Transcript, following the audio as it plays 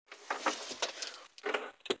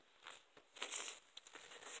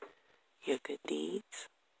your good deeds,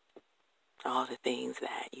 all the things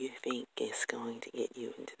that you think is going to get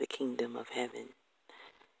you into the kingdom of heaven,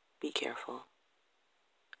 be careful.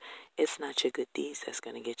 It's not your good deeds that's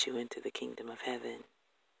going to get you into the kingdom of heaven.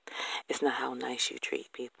 It's not how nice you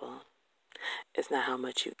treat people. It's not how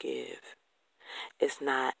much you give. It's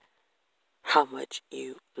not how much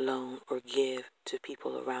you loan or give to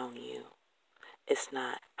people around you. It's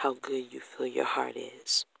not how good you feel your heart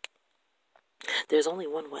is. There's only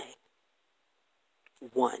one way.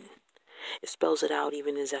 One. It spells it out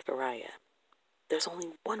even in Zechariah. There's only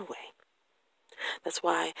one way. That's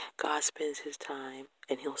why God spends his time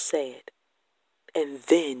and he'll say it. And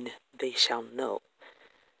then they shall know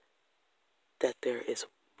that there is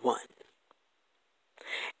one.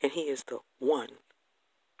 And he is the one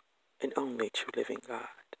and only true living God.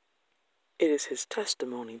 It is his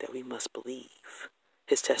testimony that we must believe.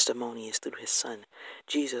 His testimony is through his Son,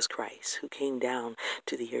 Jesus Christ, who came down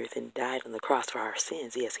to the earth and died on the cross for our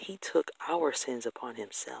sins. Yes, he took our sins upon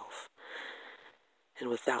himself. And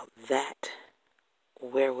without that,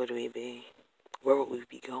 where would we be? Where would we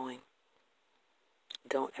be going?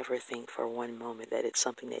 Don't ever think for one moment that it's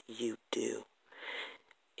something that you do.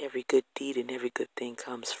 Every good deed and every good thing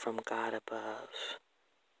comes from God above.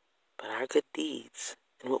 But our good deeds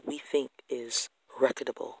and what we think is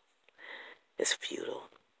reputable is futile.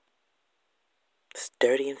 It's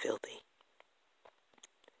dirty and filthy.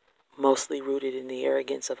 Mostly rooted in the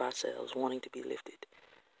arrogance of ourselves, wanting to be lifted.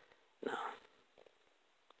 No.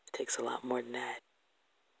 It takes a lot more than that.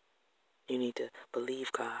 You need to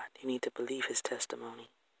believe God. You need to believe his testimony.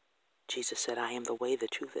 Jesus said, I am the way, the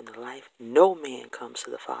truth, and the life. No man comes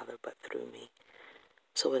to the Father but through me.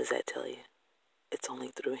 So what does that tell you? It's only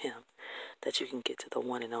through him that you can get to the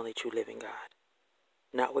one and only true living God.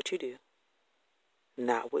 Not what you do.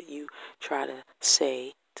 Not what you try to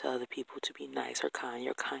say to other people to be nice or kind.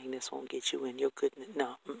 Your kindness won't get you in. Your goodness,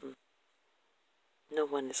 no. No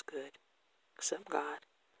one is good except God.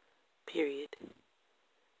 Period.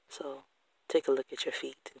 So take a look at your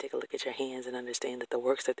feet and take a look at your hands and understand that the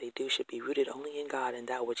works that they do should be rooted only in God and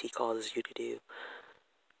that which he causes you to do.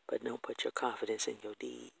 But don't put your confidence in your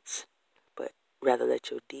deeds, but rather let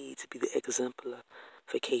your deeds be the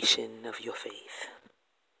exemplification of your faith.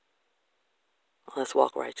 Let's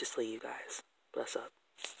walk righteously, you guys. Bless up.